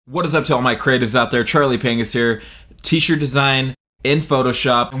What is up to all my creatives out there? Charley Pangus here, t-shirt design in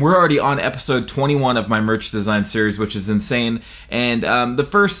Photoshop, and we're already on episode 21 of my merch design series, which is insane. And the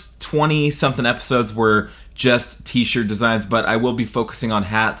first 20 something episodes were just t-shirt designs, but I will be focusing on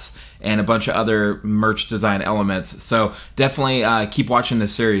hats and a bunch of other merch design elements. So definitely keep watching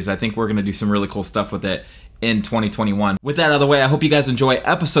this series. I think we're gonna do some really cool stuff with it in 2021. With that out of the way, I hope you guys enjoy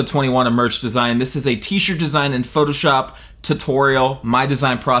episode 21 of merch design. This is a t-shirt design in Photoshop tutorial, my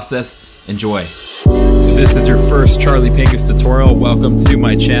design process. Enjoy. If this is your first Charley Pangus tutorial, welcome to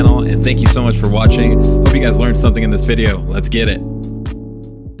my channel and thank you so much for watching. Hope you guys learned something in this video. Let's get it.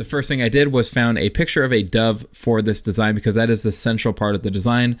 The first thing I did was found a picture of a dove for this design because that is the central part of the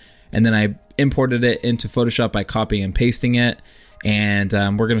design, and then I imported it into Photoshop by copying and pasting it. And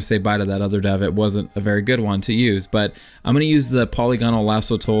we're gonna say bye to that other dove. It wasn't a very good one to use, but I'm gonna use the polygonal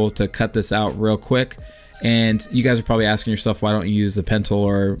lasso tool to cut this out real quick. And you guys are probably asking yourself, why don't you use the pen tool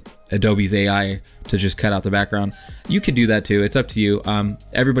or Adobe's AI to just cut out the background? You could do that too, it's up to you.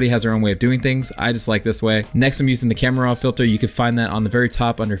 Everybody has their own way of doing things. I just like this way. Next, I'm using the camera raw filter. You can find that on the very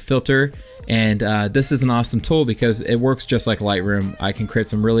top under filter. And this is an awesome tool because it works just like Lightroom. I can create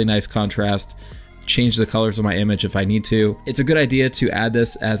some really nice contrast, change the colors of my image if I need to. It's a good idea to add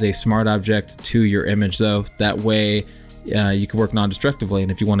this as a smart object to your image though. That way you can work non-destructively,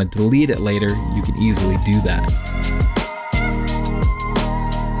 and if you want to delete it later, you can easily do that.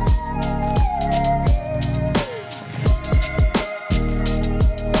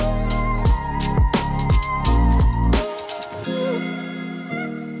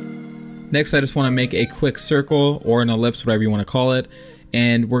 Next, I just want to make a quick circle or an ellipse, whatever you want to call it.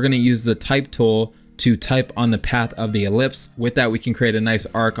 And we're going to use the type tool to type on the path of the ellipse. With that, we can create a nice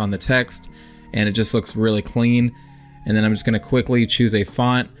arc on the text and it just looks really clean. And then I'm just going to quickly choose a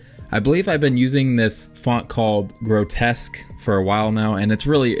font. I believe I've been using this font called Grotesque for a while now, and it's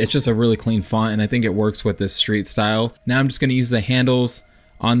just a really clean font, and I think it works with this street style. Now I'm just going to use the handles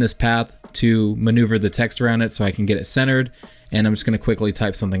on this path to maneuver the text around it so I can get it centered. And I'm just gonna quickly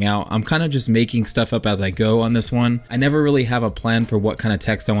type something out. I'm kind of just making stuff up as I go on this one. I never really have a plan for what kind of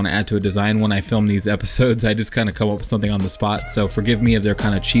text I want to add to a design when I film these episodes. I just kind of come up with something on the spot. So forgive me if they're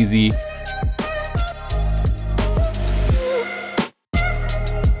kind of cheesy.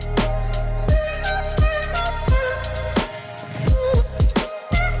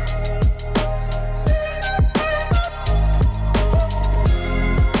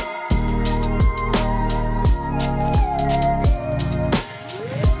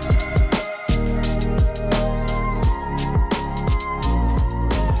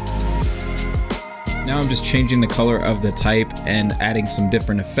 Now I'm just changing the color of the type and adding some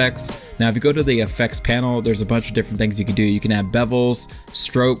different effects. Now if you go to the effects panel, there's a bunch of different things you can do. You can add bevels,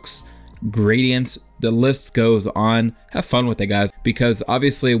 strokes, gradients, the list goes on. Have fun with it, guys, because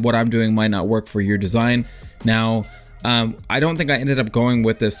obviously what I'm doing might not work for your design. Now, I don't think I ended up going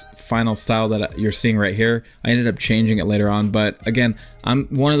with this final style that you're seeing right here. I ended up changing it later on, but again, I'm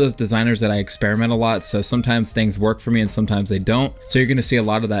one of those designers that I experiment a lot, so sometimes things work for me and sometimes they don't. So you're gonna see a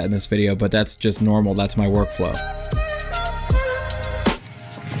lot of that in this video, but that's just normal, that's my workflow.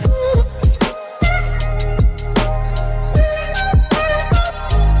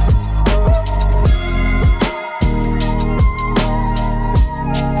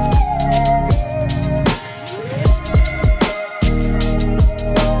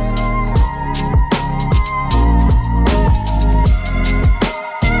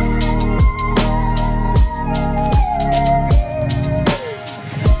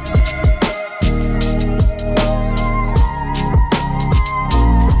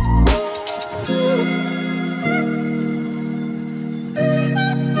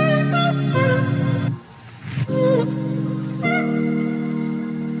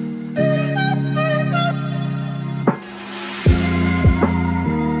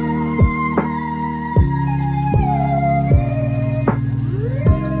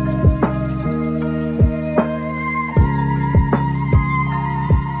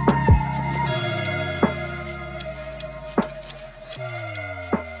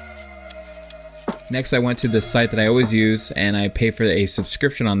 Next, I went to this site that I always use, and I pay for a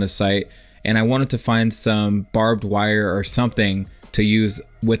subscription on this site, and I wanted to find some barbed wire or something to use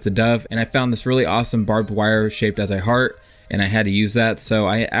with the dove, and I found this really awesome barbed wire shaped as a heart, and I had to use that, so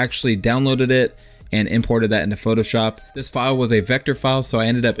I actually downloaded it and imported that into Photoshop. This file was a vector file, so I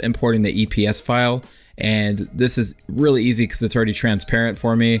ended up importing the EPS file, and this is really easy because it's already transparent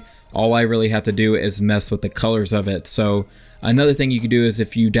for me. All I really have to do is mess with the colors of it. So another thing you can do is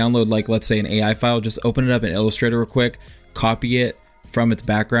if you download, like, let's say an AI file, just open it up in Illustrator real quick, copy it, from its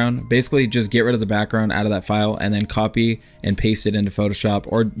background. Basically just get rid of the background out of that file and then copy and paste it into Photoshop,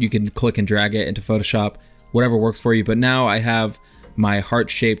 or you can click and drag it into Photoshop, whatever works for you. But now I have my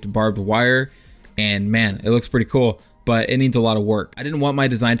heart-shaped barbed wire, and man, it looks pretty cool, but it needs a lot of work. I didn't want my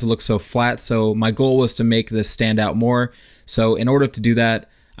design to look so flat, so my goal was to make this stand out more. So in order to do that,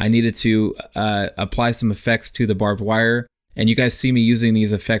 I needed to apply some effects to the barbed wire. And you guys see me using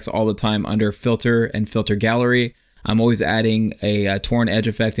these effects all the time under filter and filter gallery. I'm always adding a torn edge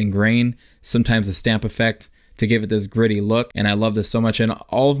effect and grain, sometimes a stamp effect to give it this gritty look. And I love this so much. And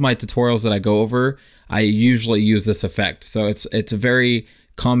all of my tutorials that I go over, I usually use this effect. So it's a very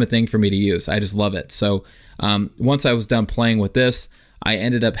common thing for me to use. I just love it. So once I was done playing with this, I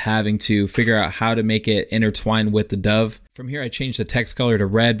ended up having to figure out how to make it intertwine with the dove. From here, I changed the text color to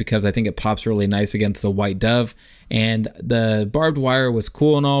red because I think it pops really nice against the white dove. And the barbed wire was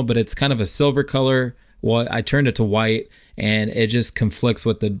cool and all, but it's kind of a silver color. Well, I turned it to white, and it just conflicts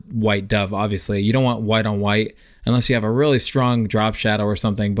with the white dove. Obviously, you don't want white on white unless you have a really strong drop shadow or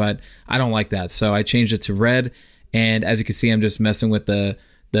something, but I don't like that. So I changed it to red. And as you can see, I'm just messing with the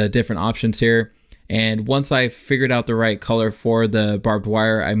different options here. And once I figured out the right color for the barbed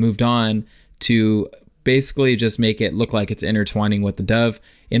wire, I moved on to basically just make it look like it's intertwining with the dove.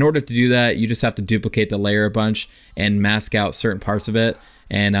 In order to do that, you just have to duplicate the layer a bunch and mask out certain parts of it.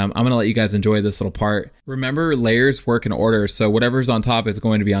 And I'm gonna let you guys enjoy this little part. Remember, layers work in order, so whatever's on top is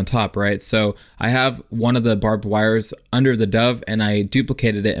going to be on top, right? So I have one of the barbed wires under the dove, and I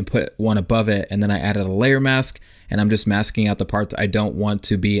duplicated it and put one above it, and then I added a layer mask, and I'm just masking out the parts I don't want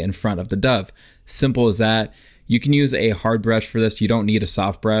to be in front of the dove. Simple as that. You can use a hard brush for this. You don't need a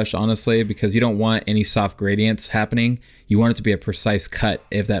soft brush, honestly, because you don't want any soft gradients happening. You want it to be a precise cut,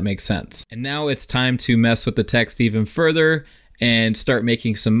 if that makes sense. And now it's time to mess with the text even further and start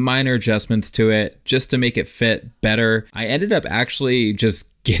making some minor adjustments to it just to make it fit better. I ended up actually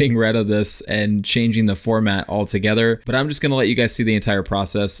just getting rid of this and changing the format altogether, but I'm just gonna let you guys see the entire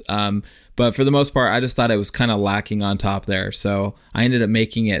process. But for the most part, I just thought it was kind of lacking on top there. So I ended up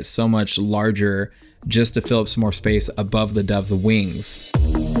making it so much larger just to fill up some more space above the dove's wings.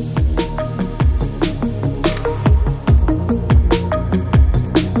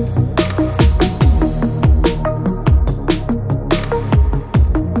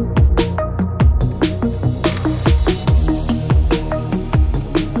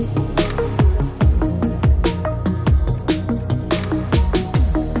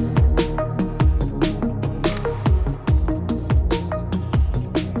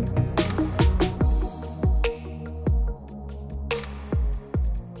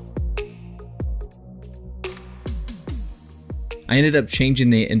 I ended up changing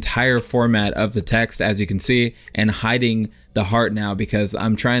the entire format of the text, as you can see, and hiding the heart now because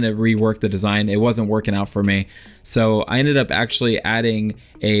I'm trying to rework the design. It wasn't working out for me. So I ended up actually adding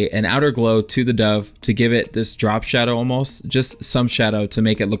an outer glow to the dove to give it this drop shadow almost, just some shadow to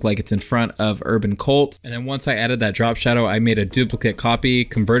make it look like it's in front of Urban Colt. And then once I added that drop shadow, I made a duplicate copy,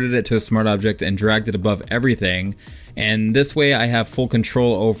 converted it to a smart object, and dragged it above everything. And this way I have full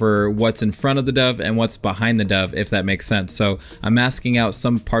control over what's in front of the dove and what's behind the dove, if that makes sense. So I'm masking out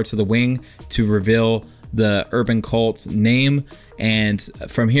some parts of the wing to reveal the Urban Colt name. And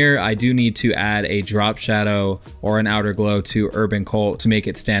from here, I do need to add a drop shadow or an outer glow to Urban Colt to make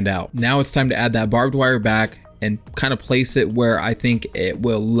it stand out. Now it's time to add that barbed wire back and kind of place it where I think it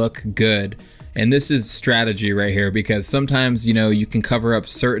will look good. And this is strategy right here, because sometimes, you know, you can cover up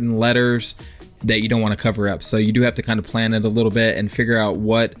certain letters that you don't want to cover up. So you do have to kind of plan it a little bit and figure out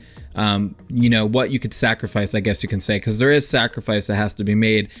what, you know, what you could sacrifice, I guess you can say, because there is sacrifice that has to be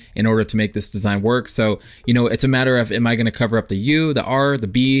made in order to make this design work. So, you know, it's a matter of, am I going to cover up the U, the R, the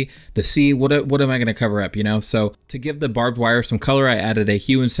B, the C? What am I going to cover up, you know? So to give the barbed wire some color, I added a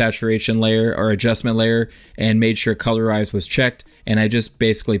hue and saturation layer or adjustment layer and made sure colorize was checked. And I just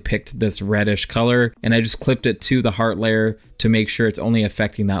basically picked this reddish color and I just clipped it to the heart layer to make sure it's only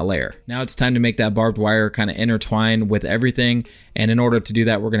affecting that layer. Now it's time to make that barbed wire kind of intertwine with everything. And in order to do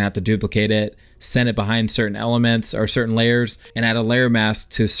that, we're gonna have to duplicate it, send it behind certain elements or certain layers, and add a layer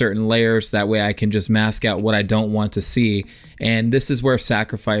mask to certain layers. That way I can just mask out what I don't want to see. And this is where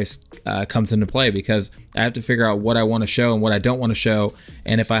sacrifice comes into play, because I have to figure out what I want to show and what I don't want to show.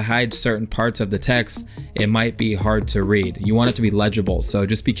 And if I hide certain parts of the text, it might be hard to read. You want it to be legible, so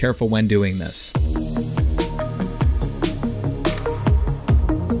just be careful when doing this.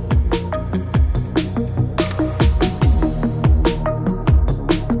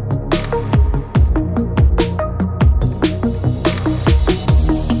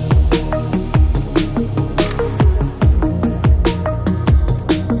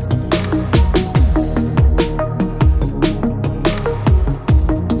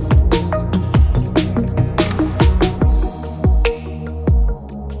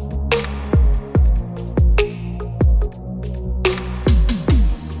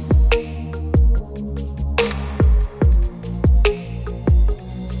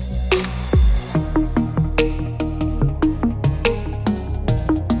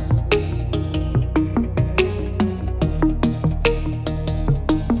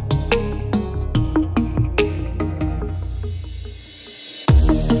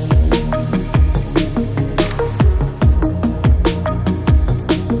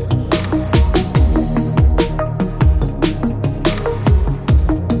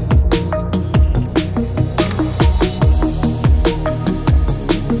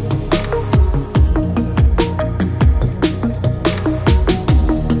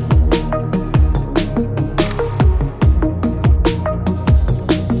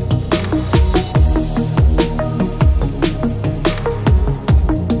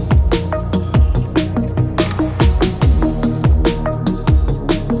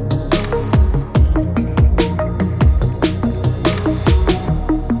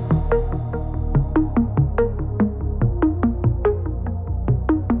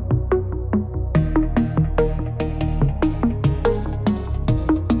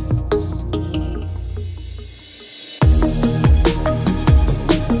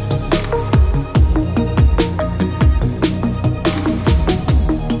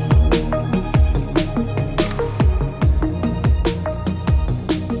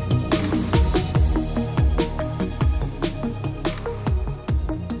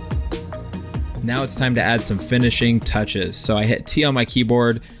 now it's time to add some finishing touches. So I hit T on my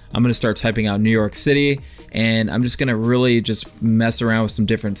keyboard. I'm gonna start typing out New York City, and I'm just gonna really just mess around with some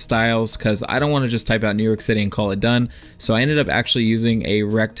different styles because I don't wanna just type out New York City and call it done. So I ended up actually using a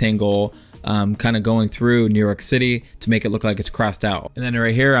rectangle kind of going through New York City to make it look like it's crossed out. And then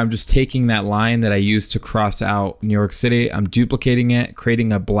right here, I'm just taking that line that I used to cross out New York City, I'm duplicating it,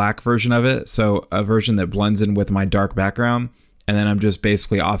 creating a black version of it, so a version that blends in with my dark background, and then I'm just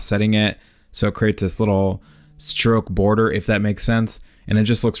basically offsetting it so it creates this little stroke border, if that makes sense. And it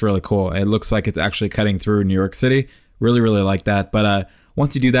just looks really cool. It looks like it's actually cutting through New York City. Really like that. But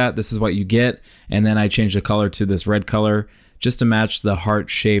once you do that, this is what you get. And then I changed the color to this red color just to match the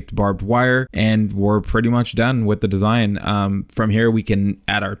heart-shaped barbed wire. And we're pretty much done with the design. From here, we can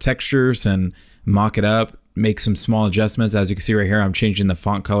add our textures and mock it up, make some small adjustments. As you can see right here, I'm changing the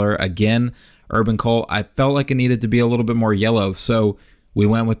font color again. Urban Coal, I felt like it needed to be a little bit more yellow, so we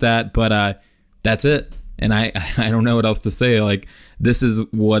went with that. But that's it. And I don't know what else to say. Like, this is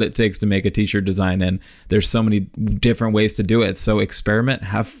what it takes to make a t-shirt design, and there's so many different ways to do it. So experiment,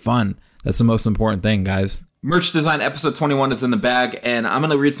 have fun. That's the most important thing, guys. Merch design episode 21 is in the bag, and I'm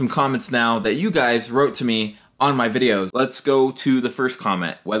gonna read some comments now that you guys wrote to me on my videos. Let's go to the first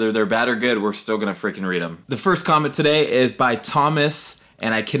comment. Whether they're bad or good, we're still gonna freaking read them. The first comment today is by Thomas,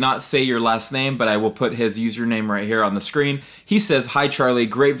 and I cannot say your last name, but I will put his username right here on the screen. He says, "Hi Charlie,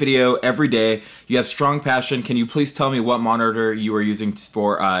 great video every day. You have strong passion. Can you please tell me what monitor you are using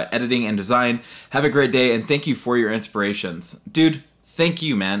for editing and design? Have a great day, and thank you for your inspirations." Dude, thank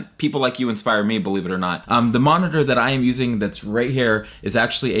you, man. People like you inspire me, believe it or not. The monitor that I am using that's right here is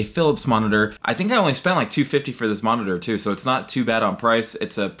actually a Philips monitor. I think I only spent like $250 for this monitor too, so it's not too bad on price.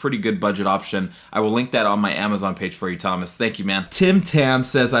 It's a pretty good budget option. I will link that on my Amazon page for you, Thomas. Thank you, man. Tim Tam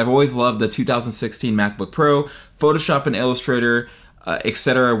says, "I've always loved the 2016 MacBook Pro. Photoshop and Illustrator,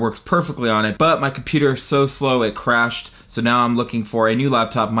 etc. works perfectly on it, but my computer is so slow it crashed. So now I'm looking for a new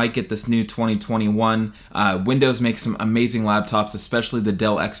laptop. Might get this new 2021. Windows makes some amazing laptops, especially the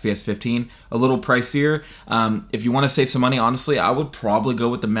Dell XPS 15. A little pricier. If you want to save some money, honestly, I would probably go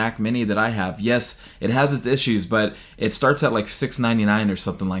with the Mac Mini that I have. Yes, it has its issues, but it starts at like $699 or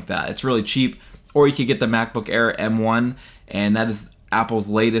something like that. It's really cheap. Or you could get the MacBook Air M1, and that is Apple's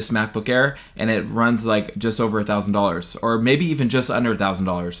latest MacBook Air, and it runs like just over $1,000, or maybe even just under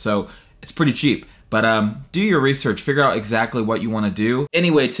 $1,000. So it's pretty cheap. But do your research, figure out exactly what you want to do.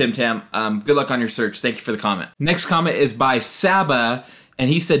 Anyway, Tim Tam, good luck on your search. Thank you for the comment. Next comment is by Saba, and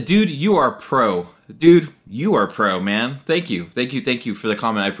he said, "Dude, you are pro." Dude, you are pro, man. Thank you for the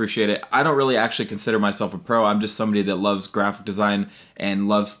comment. I appreciate it. I don't really actually consider myself a pro. I'm just somebody that loves graphic design and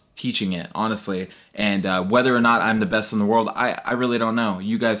loves teaching it, honestly. And whether or not I'm the best in the world, I really don't know.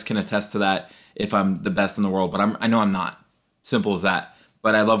 You guys can attest to that if I'm the best in the world, but I know I'm not. Simple as that.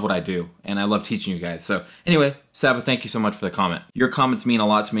 But I love what I do, and I love teaching you guys. So anyway, Saba, thank you so much for the comment. Your comments mean a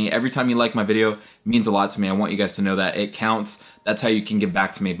lot to me. Every time you like my video, it means a lot to me. I want you guys to know that it counts. That's how you can give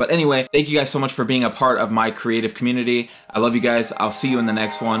back to me. But anyway, thank you guys so much for being a part of my creative community. I love you guys. I'll see you in the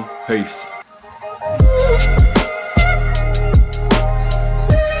next one. Peace.